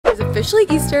officially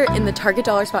Easter in the Target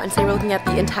dollar spot, and today we're looking at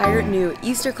the entire new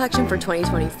Easter collection for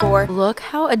 2024. Look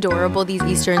how adorable these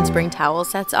Easter and spring towel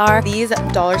sets are. These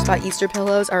dollar spot Easter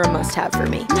pillows are a must-have for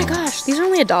me. Oh my gosh, these are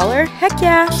only $1? Heck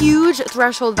yeah. Huge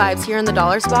threshold vibes here in the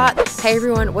dollar spot. Hey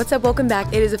everyone, what's up? Welcome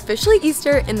back. It is officially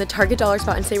Easter in the Target dollar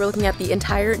spot, and today we're looking at the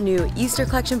entire new Easter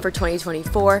collection for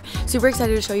 2024. Super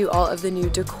excited to show you all of the new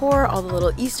decor, all the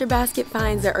little Easter basket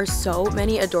finds. There are so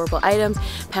many adorable items,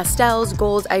 pastels,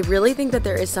 golds. I really think that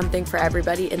there is something for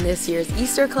everybody in this year's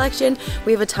Easter collection.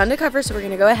 We have a ton to cover, so we're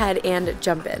gonna go ahead and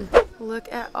jump in.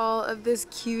 Look at all of this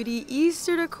cutie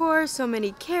Easter decor. So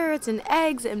many carrots and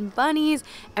eggs and bunnies,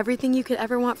 everything you could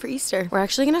ever want for Easter. We're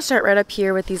actually gonna start right up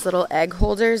here with these little egg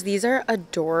holders. These are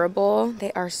adorable.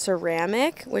 They are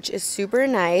ceramic, which is super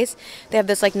nice. They have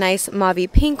this like nice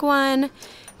mauvey pink one.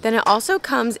 Then it also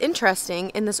comes, interesting,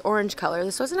 in this orange color.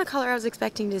 This wasn't a color I was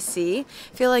expecting to see.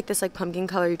 I feel like this like pumpkin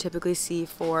color you typically see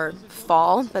for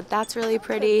fall, but that's really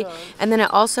pretty. And then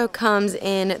it also comes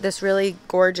in this really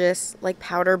gorgeous like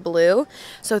powder blue.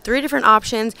 So 3 different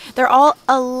options. They're all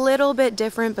a little bit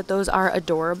different, but those are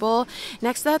adorable.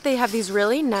 Next to that, they have these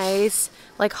really nice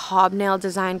like hobnail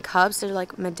design cups. They're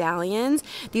like medallions.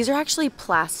 These are actually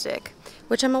plastic,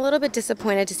 which I'm a little bit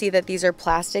disappointed to see that these are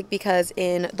plastic, because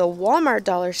in the Walmart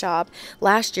dollar shop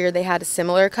last year they had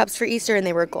similar cups for Easter and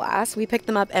they were glass. We picked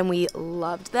them up and we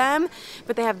loved them,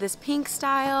 but they have this pink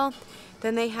style.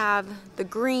 Then they have the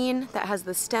green that has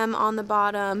the stem on the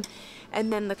bottom,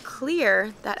 and then the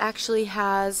clear that actually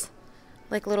has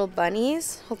like little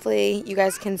bunnies. Hopefully you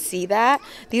guys can see that.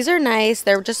 These are nice.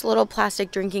 They're just little plastic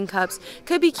drinking cups.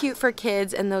 Could be cute for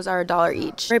kids, and those are $1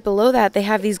 each. Right below that, they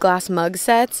have these glass mug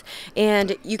sets,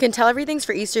 and you can tell everything's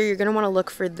for Easter. You're gonna wanna look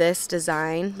for this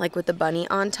design, like with the bunny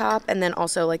on top, and then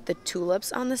also like the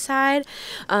tulips on the side.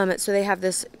 So they have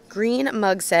this green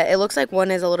mug set. It looks like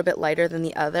one is a little bit lighter than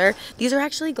the other. These are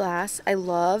actually glass. I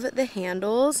love the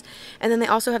handles. And then they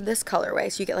also have this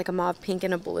colorway, so you get like a mauve pink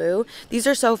and a blue. These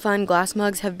are so fun. Glass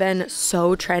mugs have been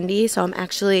so trendy, so I'm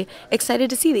actually excited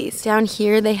to see these. Down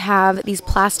here they have these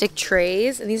plastic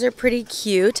trays, and these are pretty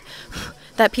cute.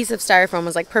 That piece of styrofoam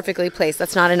was like perfectly placed.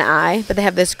 That's not an eye, but they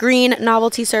have this green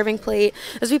novelty serving plate.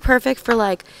 This would be perfect for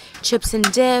like chips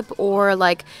and dip, or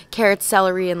like carrot,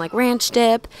 celery, and like ranch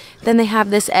dip. Then they have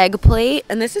this egg plate,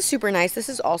 and this is super nice. This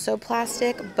is also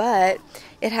plastic, but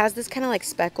it has this kind of like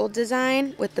speckled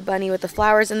design with the bunny with the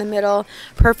flowers in the middle.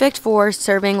 Perfect for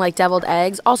serving like deviled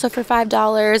eggs, also for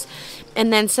 $5.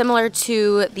 And then similar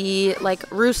to the like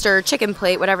rooster chicken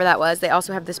plate, whatever that was, they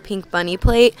also have this pink bunny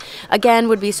plate. Again,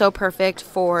 would be so perfect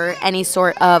for any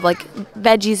sort of like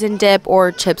veggies and dip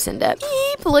or chips and dip.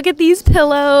 Eep, look at these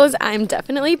pillows. I'm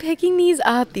definitely picking these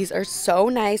up. These are so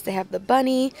nice. They have the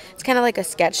bunny. It's kind of like a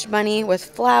sketched bunny with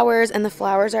flowers, and the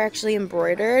flowers are actually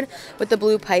embroidered with the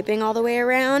blue piping all the way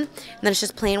around. And then it's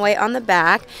just plain white on the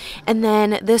back. And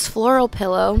then this floral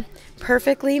pillow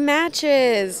perfectly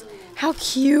matches. How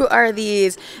cute are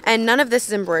these? And none of this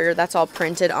is embroidered, that's all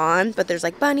printed on, but there's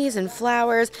like bunnies and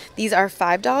flowers. These are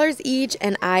 $5 each,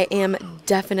 and I am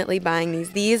definitely buying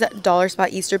these. These dollar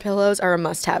spot Easter pillows are a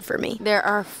must-have for me. There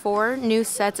are 4 new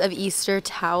sets of Easter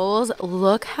towels.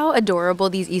 Look how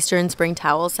adorable these Easter and spring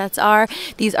towel sets are.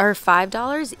 These are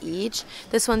 $5 each.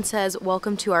 This one says,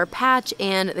 "Welcome to our patch,"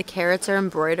 and the carrots are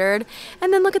embroidered.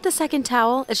 And then look at the second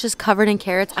towel. It's just covered in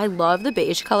carrots. I love the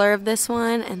beige color of this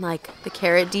one, and like the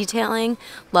carrot detailing.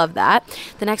 Love that.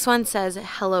 The next one says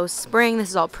 "Hello Spring."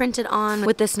 This is all printed on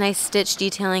with this nice stitch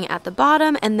detailing at the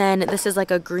bottom, and then this is like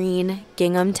a green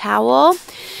gingham towel.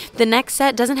 The next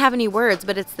set doesn't have any words,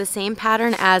 but it's the same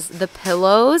pattern as the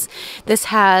pillows. This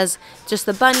has just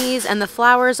the bunnies and the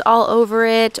flowers all over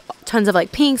it. Tons of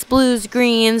like pinks, blues,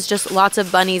 greens, just lots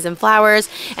of bunnies and flowers.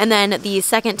 And then the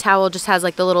second towel just has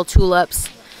like the little tulips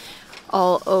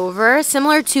all over,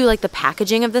 similar to like the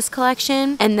packaging of this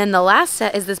collection. And then the last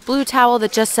set is this blue towel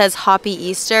that just says "Hoppy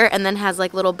Easter," and then has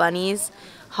like little bunnies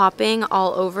hopping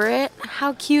all over it.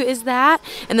 How cute is that?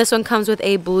 And this one comes with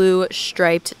a blue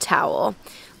striped towel.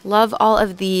 Love all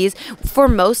of these. For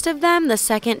most of them, the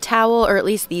second towel, or at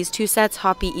least these 2 sets,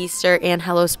 Hoppy Easter and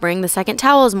Hello Spring, the second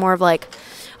towel is more of like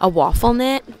a waffle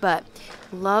knit, but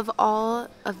love all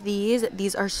of these.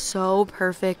 These are so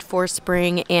perfect for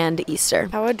spring and Easter.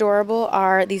 How adorable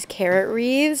are these carrot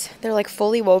wreaths? They're like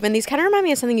fully woven. These kind of remind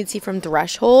me of something you'd see from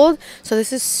Threshold. So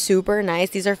this is super nice.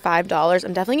 These are $5.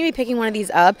 I'm definitely gonna be picking one of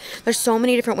these up. There's so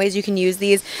many different ways you can use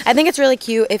these. I think it's really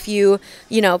cute if you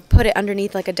know, put it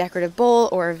underneath like a decorative bowl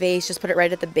or a vase. Just put it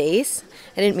right at the base.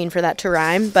 I didn't mean for that to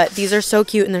rhyme, but these are so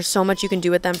cute, and there's so much you can do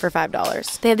with them for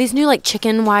 $5. They have these new like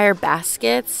chicken wire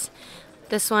baskets.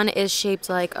 This one is shaped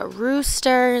like a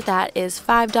rooster. That is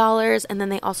 $5. And then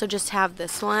they also just have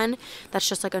this one that's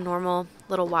just like a normal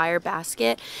little wire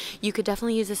basket. You could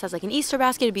definitely use this as like an Easter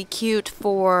basket. It'd be cute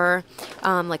for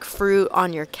like fruit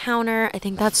on your counter. I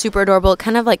think that's super adorable. It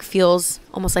kind of like feels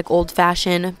almost like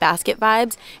old-fashioned basket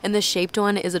vibes, and the shaped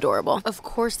one is adorable. Of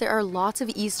course, there are lots of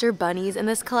Easter bunnies in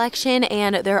this collection,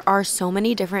 and there are so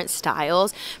many different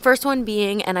styles. First one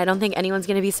being, and I don't think anyone's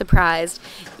gonna be surprised,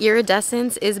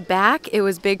 iridescence is back. It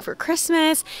was big for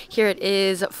Christmas. Here it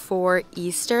is for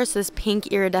Easter. So this pink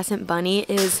iridescent bunny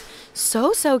is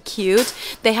so cute.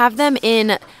 They have them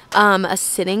in a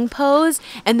sitting pose,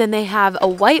 and then they have a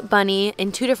white bunny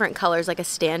in two different colors, like a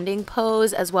standing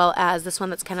pose, as well as this one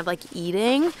that's kind of like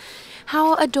eating.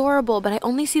 How adorable. But I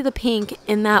only see the pink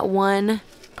in that one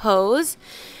pose.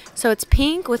 So it's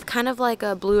pink with kind of like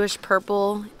a bluish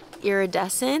purple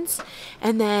iridescence,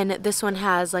 and then this one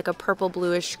has like a purple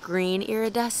bluish green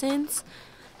iridescence.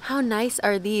 How nice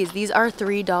are these? These are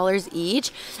 $3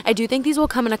 each. I do think these will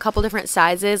come in a couple different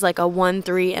sizes, like a $1,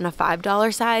 $3, and a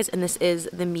 $5 size, and this is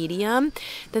the medium.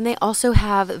 Then they also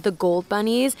have the gold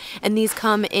bunnies, and these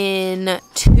come in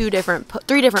three different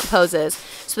poses.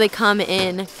 So they come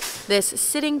in this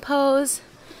sitting pose,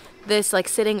 this like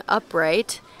sitting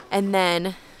upright, and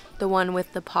then the one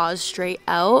with the paws straight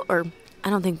out, or I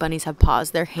don't think bunnies have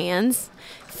paws, they're hands,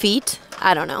 feet,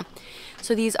 I don't know.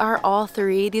 So these are all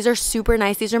three. These are super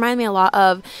nice. These remind me a lot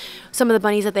of some of the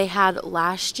bunnies that they had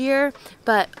last year.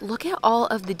 But look at all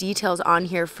of the details on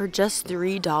here for just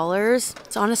 $3.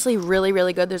 It's honestly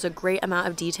really good. There's a great amount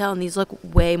of detail, and these look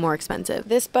way more expensive.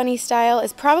 This bunny style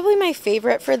is probably my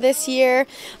favorite for this year.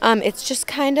 It's just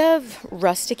kind of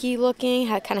rusticy looking.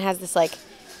 It kind of has this like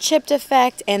chipped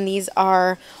effect, and these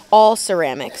are all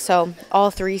ceramic, so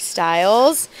all three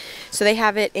styles. So they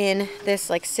have it in this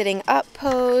like sitting up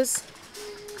pose.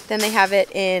 Then they have it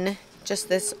in just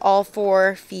this all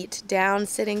 4 feet down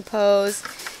sitting pose,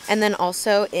 and then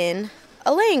also in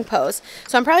a laying pose.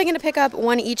 So I'm probably going to pick up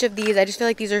one each of these. I just feel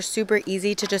like these are super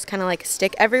easy to just kind of like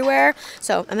stick everywhere.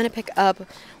 So I'm going to pick up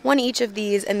one each of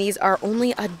these, and these are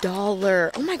only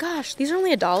 $1. Oh my gosh, these are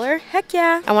only $1? Heck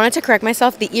yeah. I wanted to correct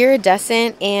myself. The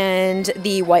iridescent and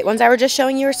the white ones I were just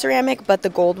showing you are ceramic, but the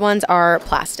gold ones are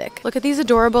plastic. Look at these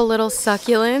adorable little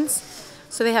succulents.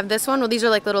 So they have this one. Well, these are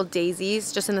like little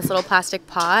daisies just in this little plastic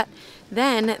pot.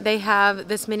 Then they have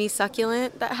this mini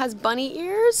succulent that has bunny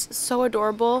ears. So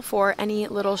adorable for any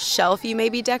little shelf you may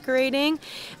be decorating.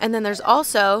 And then there's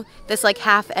also this like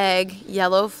half egg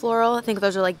yellow floral. I think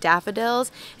those are like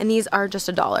daffodils. And these are just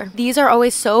 $1. These are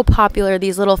always so popular,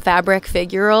 these little fabric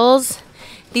figurals.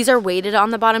 These are weighted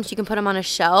on the bottom so you can put them on a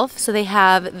shelf. So they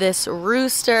have this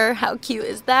rooster. How cute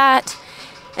is that?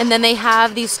 And then they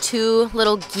have these 2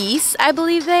 little geese, I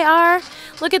believe they are.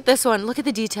 Look at this one. Look at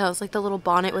the details, like the little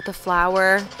bonnet with the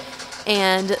flower,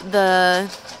 and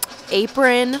the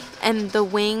apron, and the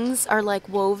wings are like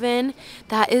woven.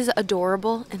 That is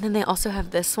adorable. And then they also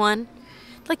have this one.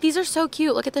 Like, these are so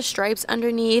cute. Look at the stripes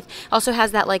underneath. Also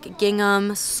has that like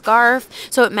gingham scarf,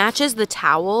 so it matches the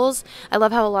towels. I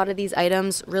love how a lot of these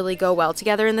items really go well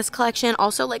together in this collection.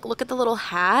 Also, like, look at the little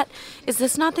hat. Is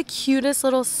this not the cutest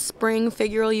little spring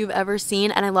figural you've ever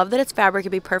seen? And I love that it's fabric.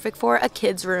 It'd be perfect for a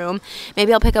kid's room.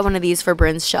 Maybe I'll pick up one of these for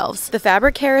Bryn's shelves. The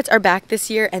fabric carrots are back this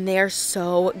year, and they are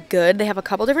so good. They have a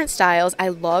couple different styles. I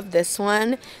love this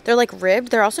one. They're like ribbed.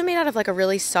 They're also made out of like a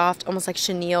really soft, almost like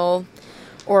chenille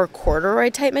or corduroy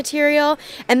type material,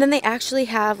 and then they actually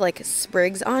have like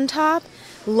sprigs on top.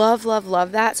 Love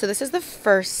that. So this is the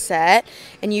first set,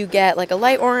 and you get like a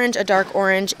light orange, a dark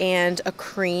orange, and a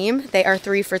cream. They are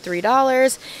 3 for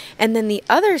 $3. And then the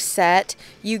other set,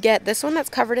 you get this one that's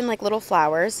covered in like little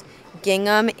flowers,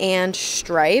 gingham, and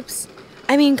stripes.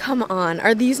 I mean, come on.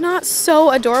 Are these not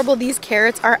so adorable? These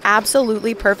carrots are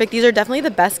absolutely perfect. These are definitely the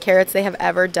best carrots they have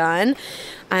ever done.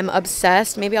 I'm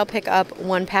obsessed. Maybe I'll pick up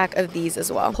 1 pack of these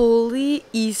as well. Holy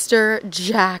Easter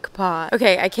jackpot.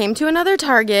 Okay, I came to another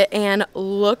Target, and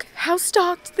look how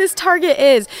stocked this Target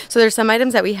is. So there's some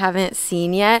items that we haven't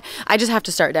seen yet. I just have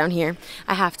to start down here.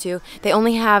 I have to. They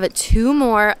only have 2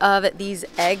 more of these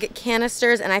egg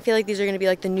canisters, and I feel like these are gonna be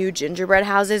like the new gingerbread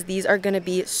houses. These are gonna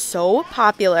be so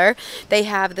popular. They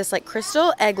have this like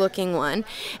crystal egg looking one,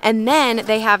 and then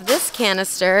they have this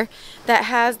canister that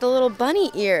has the little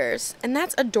bunny ears, and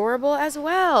that's adorable as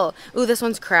well. Ooh, this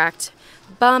one's cracked.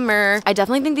 Bummer. I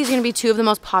definitely think these are going to be two of the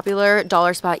most popular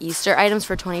dollar spot Easter items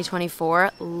for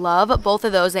 2024. Love both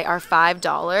of those. They are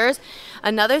 $5.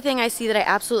 Another thing I see that I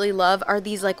absolutely love are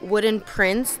these like wooden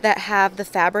prints that have the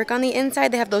fabric on the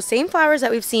inside. They have those same flowers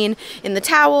that we've seen in the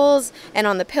towels and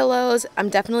on the pillows. I'm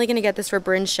definitely going to get this for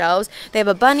Bryn's shelves. They have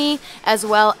a bunny as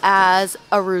well as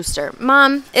a rooster.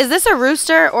 Mom, is this a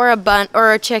rooster or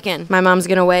a chicken? My mom's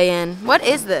going to weigh in. What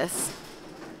is this?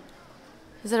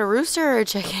 Is it a rooster or a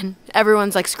chicken?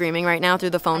 Everyone's like screaming right now through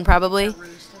the phone probably. It's a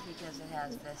rooster because it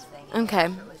has this thing. Okay.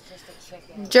 If it was just a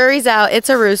chicken. Jury's out. It's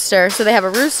a rooster. So they have a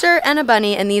rooster and a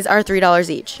bunny, and these are $3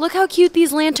 each. Look how cute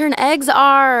these lantern eggs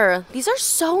are. These are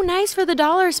so nice for the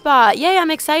dollar spot. Yay,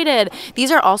 I'm excited. These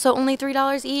are also only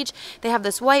 $3 each. They have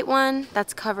this white one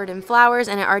that's covered in flowers,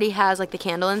 and it already has like the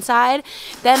candle inside.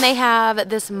 Then they have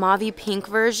this mauve pink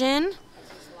version.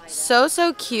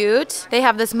 So cute. They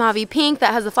have this mauve pink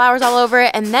that has the flowers all over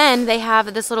it, and then they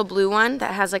have this little blue one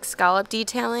that has like scallop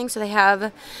detailing. So they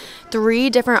have 3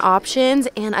 different options,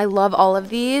 and I love all of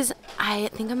these. I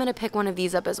think I'm gonna pick one of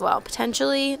these up as well,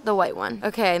 potentially the white one.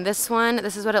 Okay, this one,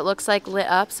 this is what it looks like lit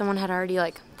up. Someone had already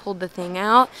like pulled the thing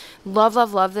out. Love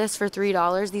this for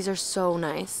 $3. These are so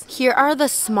nice. Here are the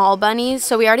small bunnies.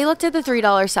 So we already looked at the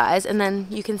 $3 size, and then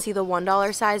you can see the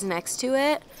 $1 size next to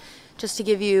it. Just to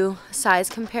give you a size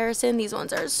comparison, these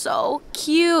ones are so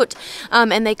cute.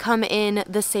 And they come in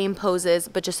the same poses,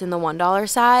 but just in the $1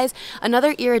 size.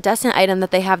 Another iridescent item that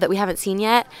they have that we haven't seen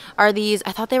yet are these,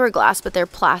 I thought they were glass, but they're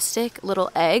plastic little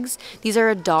eggs. These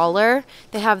are $1.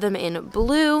 They have them in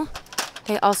blue.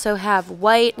 They also have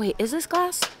white. Wait, is this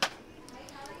glass?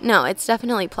 No, it's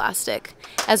definitely plastic,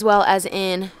 as well as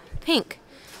in pink.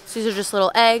 So these are just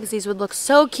little eggs. These would look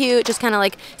so cute, just kind of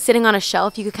like sitting on a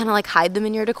shelf. You could kind of like hide them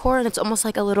in your decor, and it's almost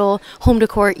like a little home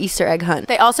decor Easter egg hunt.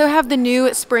 They also have the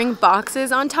new spring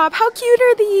boxes on top. How cute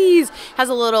are these? Has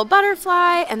a little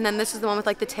butterfly, and then this is the one with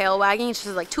like the tail wagging. It just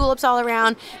has like tulips all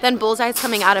around. Then Bullseyes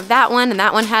coming out of that one, and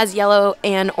that one has yellow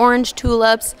and orange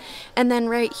tulips. And then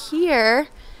right here,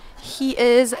 he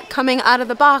is coming out of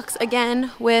the box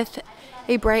again with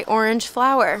a bright orange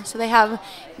flower. So they have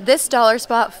this dollar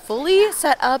spot fully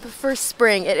set up for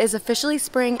spring. It is officially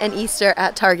spring and Easter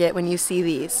at Target when you see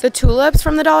these. The tulips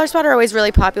from the dollar spot are always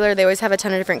really popular. They always have a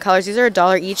ton of different colors. These are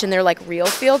 $1 each, and they're like real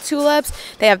field tulips.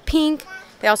 They have pink.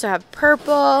 They also have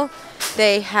purple.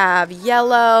 They have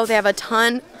yellow. They have a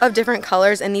ton of different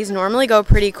colors, and these normally go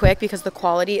pretty quick because the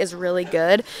quality is really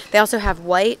good. They also have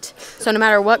white. So no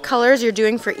matter what colors you're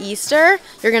doing for Easter,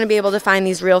 you're going to be able to find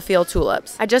these real field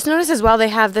tulips. I just noticed as well they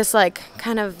have this like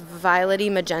kind of violet-y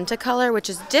magenta color, which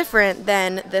is different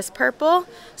than this purple.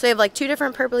 So they have like 2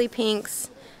 different purpley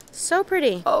pinks. So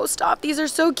pretty. Oh, stop. These are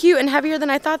so cute and heavier than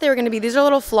I thought they were going to be. These are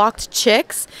little flocked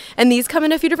chicks, and these come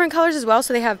in a few different colors as well.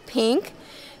 So they have pink.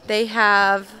 They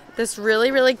have this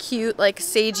really cute like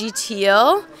sagey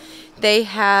teal. They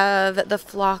have the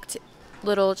flocked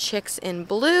little chicks in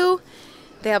blue.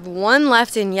 They have one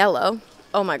left in yellow.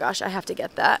 Oh my gosh, I have to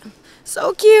get that.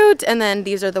 So cute. And then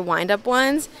these are the wind-up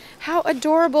ones. How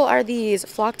adorable are these?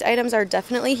 Flocked items are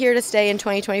definitely here to stay in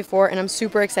 2024, and I'm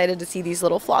super excited to see these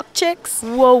little flocked chicks.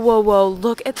 Whoa.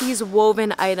 Look at these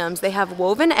woven items. They have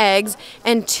woven eggs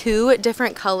and 2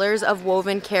 different colors of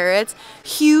woven carrots.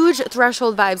 Huge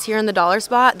threshold vibes here in the dollar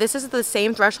spot. This is the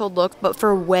same threshold look, but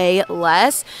for way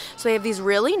less. So they have these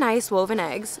really nice woven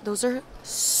eggs. Those are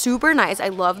super nice. I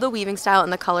love the weaving style,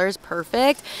 and the color is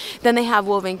perfect. Then they have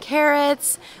woven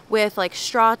carrots with like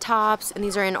straw tops, and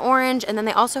these are in orange. And then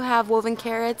they also have woven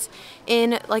carrots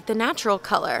in like the natural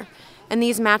color, and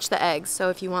these match the eggs. So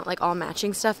if you want like all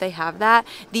matching stuff, they have that.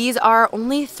 These are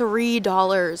only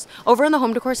 $3. Over in the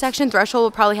home decor section, Threshold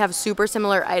will probably have super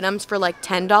similar items for like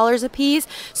 $10 a piece.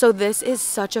 So this is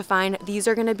such a find. These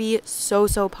are gonna be so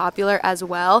popular as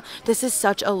well. This is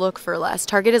such a look for less.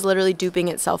 Target is literally duping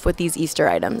itself with these Easter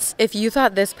items. If you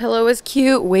thought this pillow was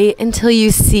cute, wait until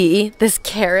you see this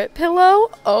carrot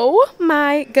pillow. Oh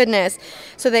my goodness.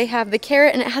 So they have the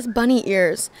carrot, and it has bunny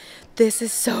ears. This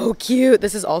is so cute.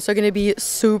 This is also going to be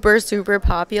super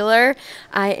popular.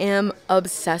 I am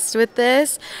obsessed with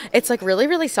this. It's like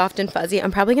really soft and fuzzy.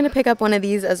 I'm probably going to pick up one of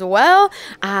these as well.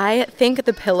 I think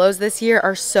the pillows this year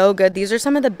are so good. These are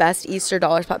some of the best Easter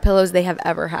dollar spot pillows they have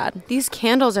ever had. These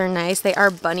candles are nice. They are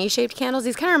bunny shaped candles.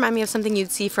 These kind of remind me of something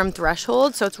you'd see from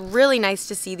Threshold. So it's really nice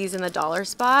to see these in the dollar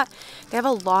spot. They have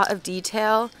a lot of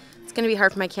detail. It's gonna be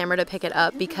hard for my camera to pick it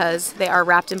up because they are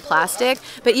wrapped in plastic,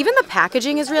 but even the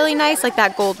packaging is really nice, like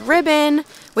that gold ribbon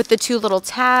with the 2 little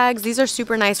tags. These are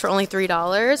super nice for only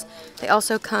 $3. They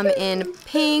also come in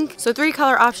pink. So 3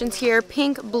 color options here,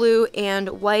 pink, blue,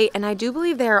 and white, and I do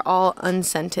believe they are all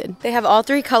unscented. They have all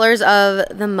 3 colors of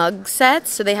the mug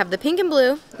sets. So they have the pink and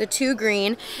blue, the 2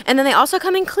 green, and then they also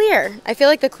come in clear. I feel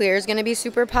like the clear is gonna be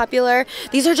super popular.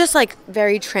 These are just like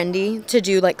very trendy to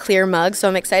do like clear mugs, so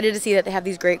I'm excited to see that they have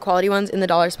these great quality ones in the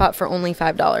dollar spot for only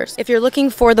 $5. If you're looking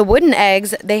for the wooden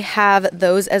eggs, they have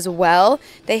those as well.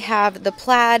 They have the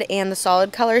plaid and the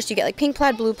solid colors. You get like pink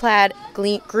plaid, blue plaid,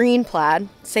 green plaid.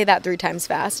 Say that 3 times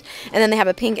fast. And then they have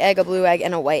a pink egg, a blue egg,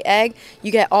 and a white egg.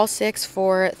 You get all 6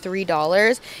 for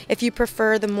 $3. If you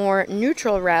prefer the more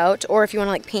neutral route, or if you want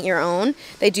to like paint your own,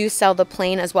 they do sell the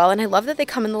plain as well. And I love that they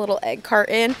come in the little egg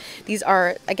carton. These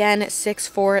are, again, 6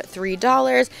 for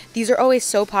 $3. These are always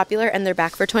so popular, and they're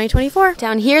back for 2024.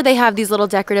 Down here, they have these little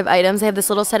decorative items. They have this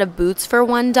little set of boots for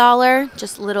 $1,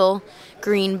 just little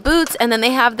green boots, and then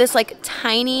they have this like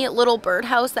tiny little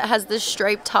birdhouse that has this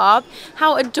striped top.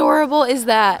 How adorable is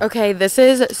that? Okay, this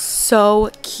is so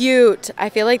cute. I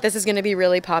feel like this is gonna be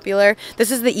really popular.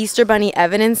 This is the Easter Bunny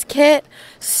evidence kit.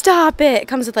 Stop it! It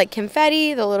comes with like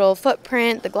confetti, the little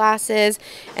footprint, the glasses,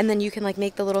 and then you can like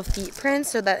make the little feet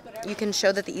prints so that you can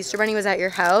show that the Easter Bunny was at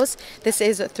your house. This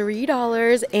is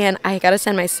 $3, and I gotta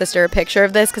send my sister a picture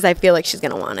of this because I feel like she's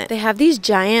gonna want it. They have these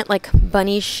giant like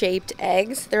bunny shaped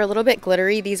eggs. They're a little bit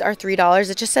glittery. These are $3.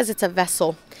 It just says it's a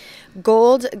vessel.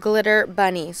 Gold glitter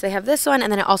bunny. So they have this one,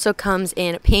 and then it also comes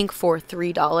in pink for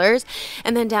 $3.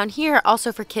 And then down here,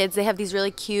 also for kids, they have these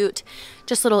really cute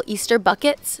just little Easter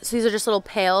buckets. So these are just little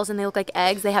pails, and they look like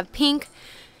eggs. They have pink,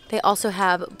 they also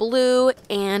have blue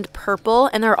and purple,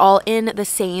 and they're all in the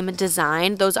same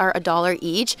design. Those are $1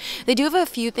 each. They do have a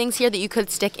few things here that you could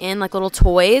stick in, like little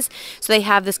toys. So they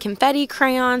have this confetti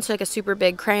crayon, so like a super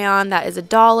big crayon, that is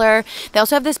 $1. They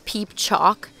also have this peep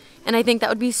chalk, and I think that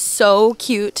would be so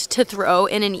cute to throw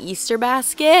in an Easter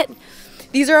basket.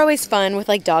 These are always fun with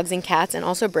like dogs and cats, and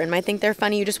also Bryn might think they're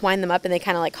funny. You just wind them up and they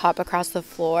kind of like hop across the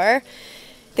floor.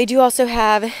 They do also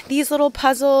have these little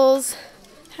puzzles.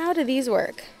 How do these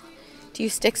work? Do you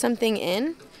stick something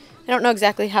in? I don't know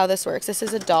exactly how this works. This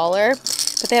is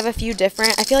 $1, but they have a few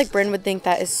different. I feel like Bryn would think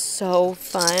that is so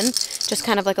fun. Just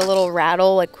kind of like a little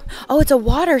rattle, like, oh, it's a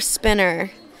water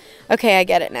spinner. Okay, I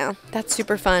get it now. That's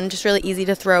super fun, just really easy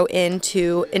to throw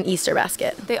into an Easter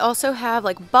basket. They also have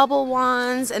like bubble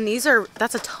wands, and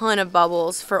that's a ton of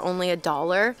bubbles for only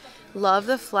 $1. Love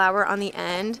the flower on the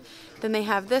end. Then they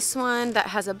have this one that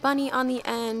has a bunny on the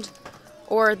end,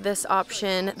 or this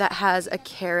option that has a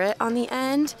carrot on the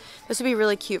end. This would be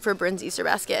really cute for Bryn's Easter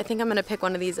basket. I think I'm gonna pick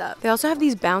one of these up. They also have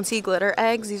these bouncy glitter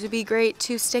eggs. These would be great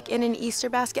to stick in an Easter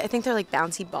basket. I think they're like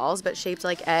bouncy balls, but shaped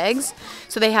like eggs.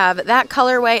 So they have that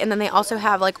colorway, and then they also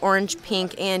have like orange,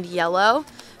 pink, and yellow.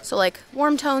 So like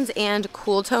warm tones and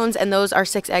cool tones, and those are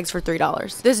 6 eggs for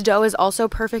 $3. This dough is also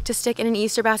perfect to stick in an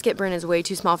Easter basket. Bryn is way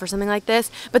too small for something like this,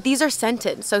 but these are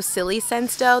scented. So Silly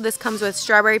Scents dough. This comes with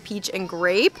strawberry, peach, and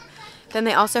grape. Then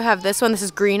they also have this one. This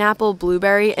is green apple,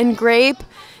 blueberry, and grape.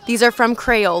 These are from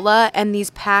Crayola, and these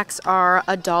packs are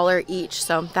 $1 each,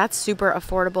 so that's super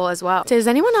affordable as well. Does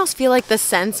anyone else feel like the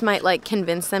scents might like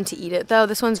convince them to eat it though?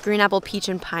 This one's green apple, peach,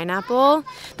 and pineapple.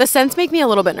 The scents make me a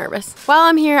little bit nervous. While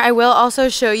I'm here, I will also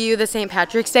show you the St.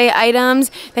 Patrick's Day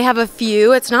items. They have a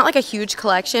few. It's not like a huge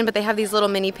collection, but they have these little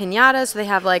mini piñatas. So they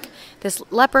have like this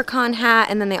leprechaun hat,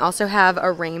 and then they also have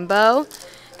a rainbow.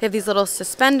 They have these little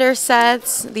suspender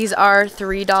sets. These are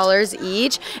 $3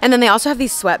 each. And then they also have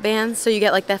these sweatbands. So you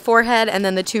get like the forehead and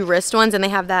then the 2 wrist ones. And they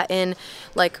have that in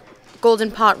like golden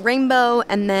pot rainbow,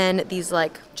 and then these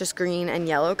like just green and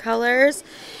yellow colors.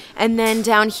 And then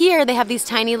down here, they have these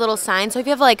tiny little signs. So if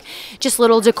you have like just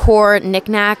little decor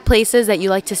knick-knack places that you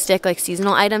like to stick like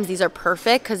seasonal items, these are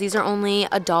perfect because these are only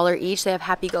 $1 each. They have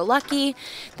Happy-Go-Lucky,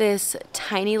 this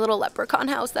tiny little leprechaun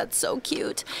house that's so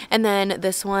cute, and then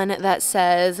this one that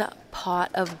says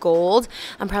Pot of Gold.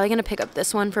 I'm probably going to pick up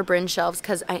this one for Bryn's shelves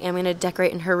because I am going to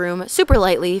decorate in her room super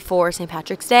lightly for St.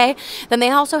 Patrick's Day. Then they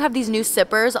also have these new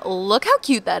sippers. Look how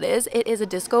cute that is. It is a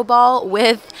disco ball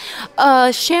with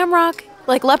a shamrock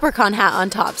like leprechaun hat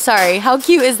on top. Sorry, how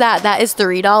cute is that? That is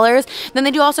 $3. Then they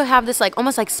do also have this like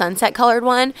almost like sunset colored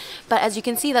one, but as you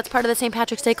can see, that's part of the St.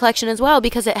 Patrick's Day collection as well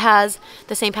because it has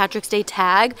the St. Patrick's Day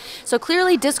tag. So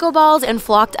clearly disco balls and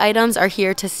flocked items are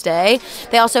here to stay.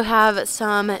 They also have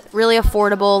some really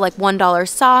affordable like $1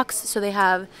 socks. So they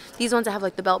have these ones that have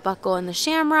like the belt buckle and the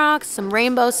shamrocks, some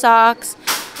rainbow socks,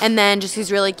 and then just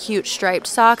these really cute striped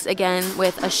socks, again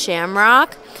with a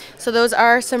shamrock. So those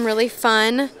are some really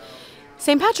fun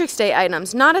St. Patrick's Day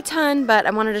items. Not a ton, but I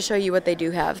wanted to show you what they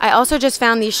do have. I also just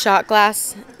found these shot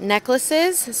glass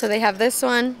necklaces. So they have this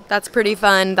one. That's pretty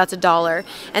fun. That's $1.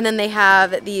 And then they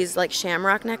have these like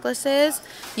shamrock necklaces.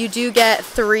 You do get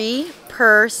 3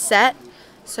 per set.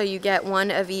 So you get 1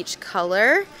 of each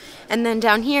color. And then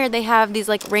down here they have these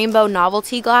like rainbow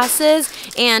novelty glasses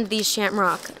and these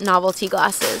shamrock novelty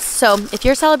glasses. So if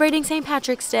you're celebrating St.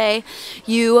 Patrick's Day,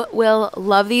 you will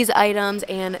love these items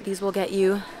and these will get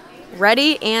you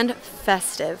ready and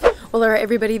festive. Well, alright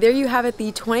everybody, there you have it,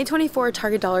 the 2024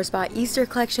 Target Dollar Spot Easter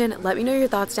collection. Let me know your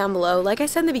thoughts down below. Like I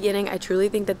said in the beginning, I truly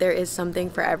think that there is something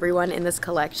for everyone in this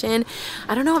collection.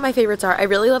 I don't know what my favorites are. I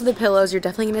really love the pillows. You're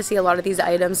definitely going to see a lot of these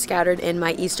items scattered in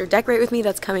my Easter Decorate With Me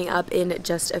that's coming up in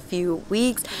just a few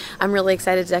weeks. I'm really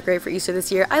excited to decorate for Easter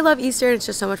this year. I love Easter and it's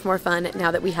just so much more fun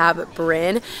now that we have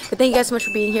Bryn. But thank you guys so much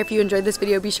for being here. If you enjoyed this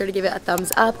video, be sure to give it a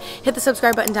thumbs up, hit the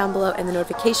subscribe button down below and the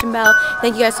notification bell.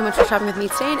 Thank you guys so much for shopping with me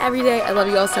today and every day. I love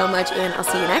you all so much and I'll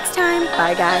see you next time.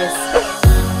 Bye guys.